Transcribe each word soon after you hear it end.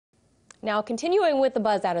Now, continuing with the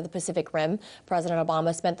buzz out of the Pacific Rim, President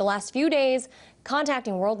Obama spent the last few days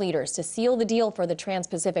contacting world leaders to seal the deal for the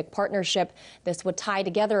Trans-Pacific Partnership. This would tie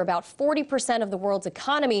together about 40% of the world's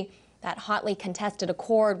economy. That hotly contested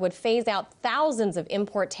accord would phase out thousands of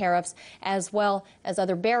import tariffs as well as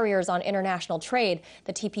other barriers on international trade.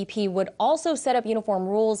 The TPP would also set up uniform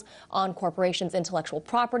rules on corporations' intellectual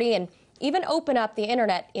property and even open up the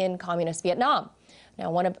internet in communist Vietnam. Now,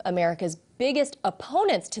 one of America's biggest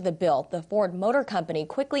opponents to the bill, the Ford Motor Company,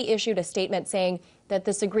 quickly issued a statement saying that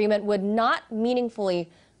this agreement would not meaningfully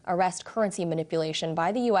arrest currency manipulation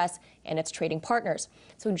by the U.S. and its trading partners.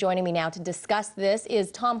 So joining me now to discuss this is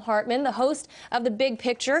Thom Hartmann, the host of The Big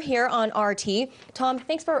Picture here on RT. Tom,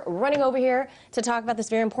 thanks for running over here to talk about this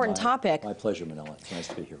very important topic. My pleasure, Manila. It's nice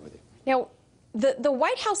to be here with you. Now, the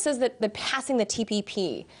White House says that passing the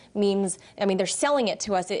TPP means, I mean, they're selling it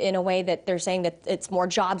to us in a way that they're saying that it's more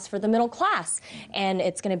jobs for the middle class and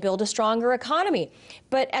it's going to build a stronger economy.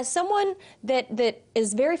 But as someone that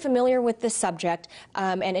is very familiar with this subject,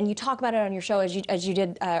 and you talk about it on your show as you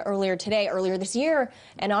did earlier this year,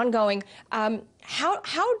 and ongoing,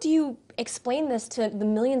 how do you explain this to the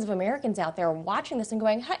millions of Americans out there watching this and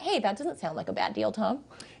going, hey, that doesn't sound like a bad deal, Tom?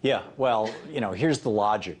 Yeah, well, you know, here's the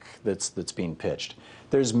logic that's being pitched.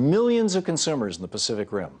 There's millions of consumers in the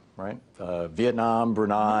Pacific Rim, right? Vietnam,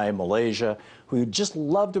 Brunei, Malaysia, who just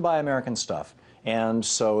love to buy American stuff. And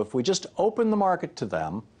so if we just open the market to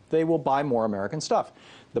them, they will buy more American stuff.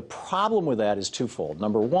 The problem with that is twofold.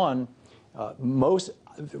 Number one,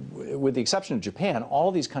 with the exception of Japan,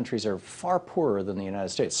 all these countries are far poorer than the United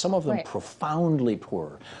States, some of them profoundly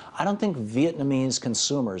poorer. I don't think Vietnamese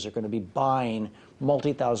consumers are going to be buying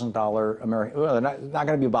multi-thousand-dollar American, well, they're not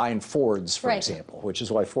going to be buying Fords, for example, which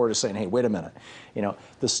is why Ford is saying, hey, wait a minute. You know,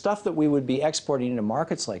 the stuff that we would be exporting into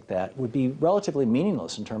markets like that would be relatively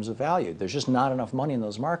meaningless in terms of value. There's just not enough money in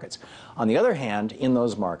those markets. On the other hand, in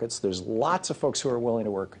those markets, there's lots of folks who are willing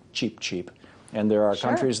to work cheap. And there are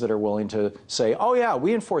countries that are willing to say, oh, yeah,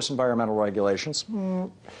 we enforce environmental regulations,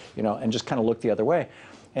 you know, and just kind of look the other way.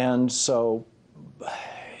 And so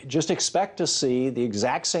just expect to see the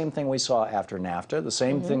exact same thing we saw after NAFTA, the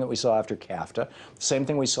same thing that we saw after CAFTA, the same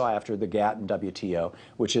thing we saw after the GATT and WTO,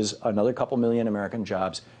 which is another couple million American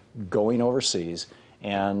jobs going overseas.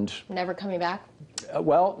 And never coming back?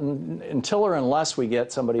 Well, until or unless we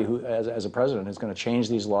get somebody who, as a president, is going to change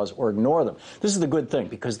these laws or ignore them. This is the good thing,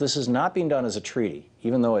 because this is not being done as a treaty,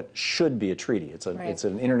 even though it should be a treaty. It's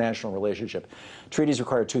an international relationship. Treaties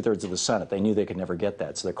require 2/3 of the Senate. They knew they could never get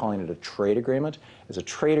that, so they're calling it a trade agreement. As a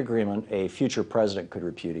trade agreement, a future president could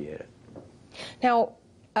repudiate it. Now,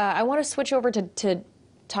 I want to switch over to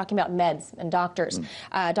talking about meds and doctors.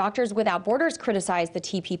 Doctors Without Borders criticized the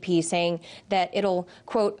TPP, saying that it'll,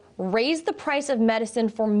 quote, raise the price of medicine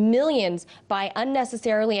for millions by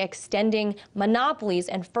unnecessarily extending monopolies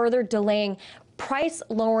and further delaying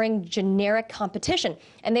price-lowering generic competition.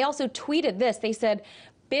 And they also tweeted this. They said,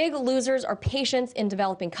 big losers are patients in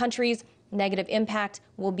developing countries. Negative impact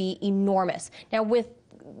will be enormous. Now, with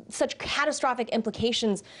such catastrophic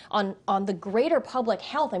implications on the greater public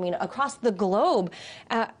health, I mean, across the globe,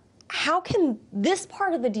 how can this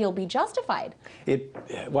part of the deal be justified?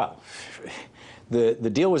 Well, the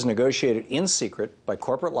deal was negotiated in secret by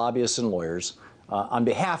corporate lobbyists and lawyers on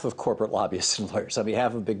behalf of corporate lobbyists and lawyers, on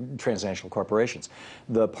behalf of big transnational corporations.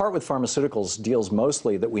 The part with pharmaceuticals deals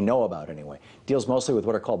mostly, that we know about anyway, deals mostly with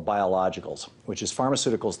what are called biologicals, which is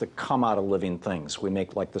pharmaceuticals that come out of living things. We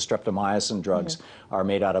make, like the streptomycin drugs are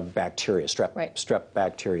made out of bacteria, strep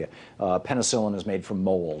bacteria. Penicillin is made from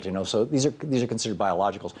mold, you know, so these are considered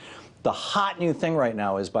biologicals. The hot new thing right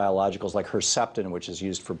now is biologicals like Herceptin, which is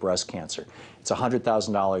used for breast cancer. It's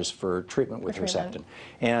 $100,000 for treatment with Herceptin.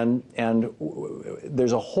 And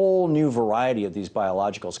there's a whole new variety of these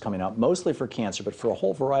biologicals coming out, mostly for cancer, but for a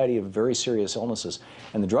whole variety of very serious illnesses.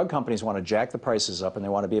 And the drug companies want to jack the prices up, and they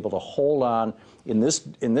want to be able to hold on in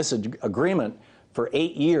this agreement for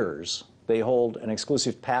 8 years. They hold an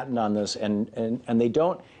exclusive patent on this, and they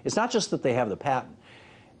don't, it's not just that they have the patent.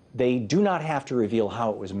 They do not have to reveal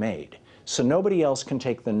how it was made. So nobody else can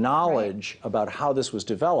take the knowledge about how this was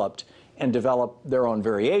developed and develop their own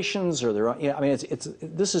variations or their own, you know, I mean,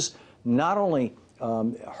 this is not only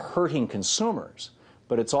hurting consumers,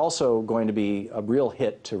 but it's also going to be a real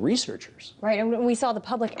hit to researchers. Right, and we saw the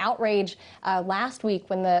public outrage last week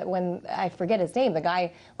when I forget his name, the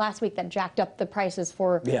guy last week that jacked up the prices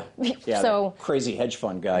for so crazy hedge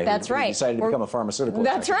fund guy who decided to become a pharmaceutical.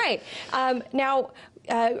 That's right. Now,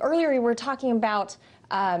 earlier we were talking about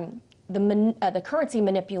the currency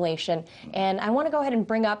manipulation, and I want to go ahead and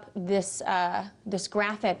bring up this this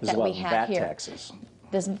graphic that we have here. VAT taxes.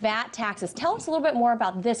 this VAT taxes. Tell us a little bit more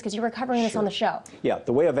about this, because you were covering this on the show. Yeah,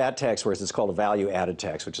 the way a VAT tax works, it's called a value-added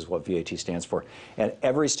tax, which is what VAT stands for. At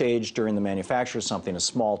every stage during the manufacture of something, a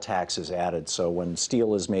small tax is added. So when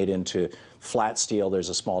steel is made into flat steel, there's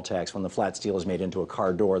a small tax. When the flat steel is made into a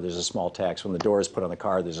car door, there's a small tax. When the door is put on the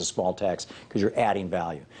car, there's a small tax, because you're adding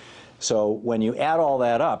value. So when you add all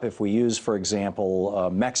that up, if we use, for example,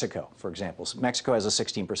 Mexico, Mexico has a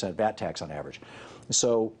 16% VAT tax on average.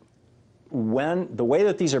 So the way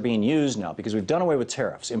that these are being used now, because we've done away with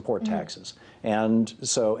tariffs, import taxes, and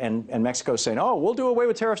Mexico's saying, oh, we'll do away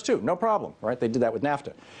with tariffs too, no problem, right? They did that with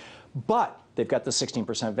NAFTA. But they've got the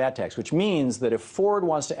 16% VAT tax, which means that if Ford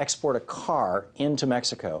wants to export a car into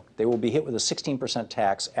Mexico, they will be hit with a 16%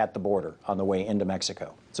 tax at the border on the way into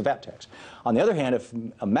Mexico. It's a VAT tax. On the other hand, if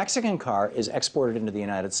a Mexican car is exported into the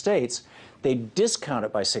United States, they discount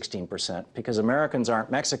it by 16% because Americans aren't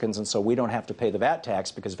Mexicans, and so we don't have to pay the VAT tax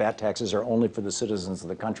because VAT taxes are only for the citizens of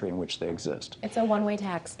the country in which they exist. It's a one-way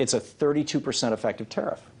tax. It's a 32% effective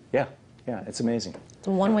tariff. Yeah. Yeah, it's amazing. It's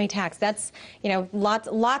a one-way tax. That's,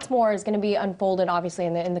 lots more is going to be unfolded, obviously,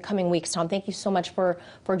 in the coming weeks. Thom, thank you so much for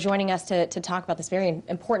joining us to talk about this very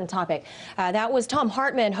important topic. That was Thom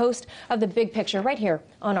Hartmann, host of The Big Picture, right here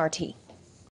on RT.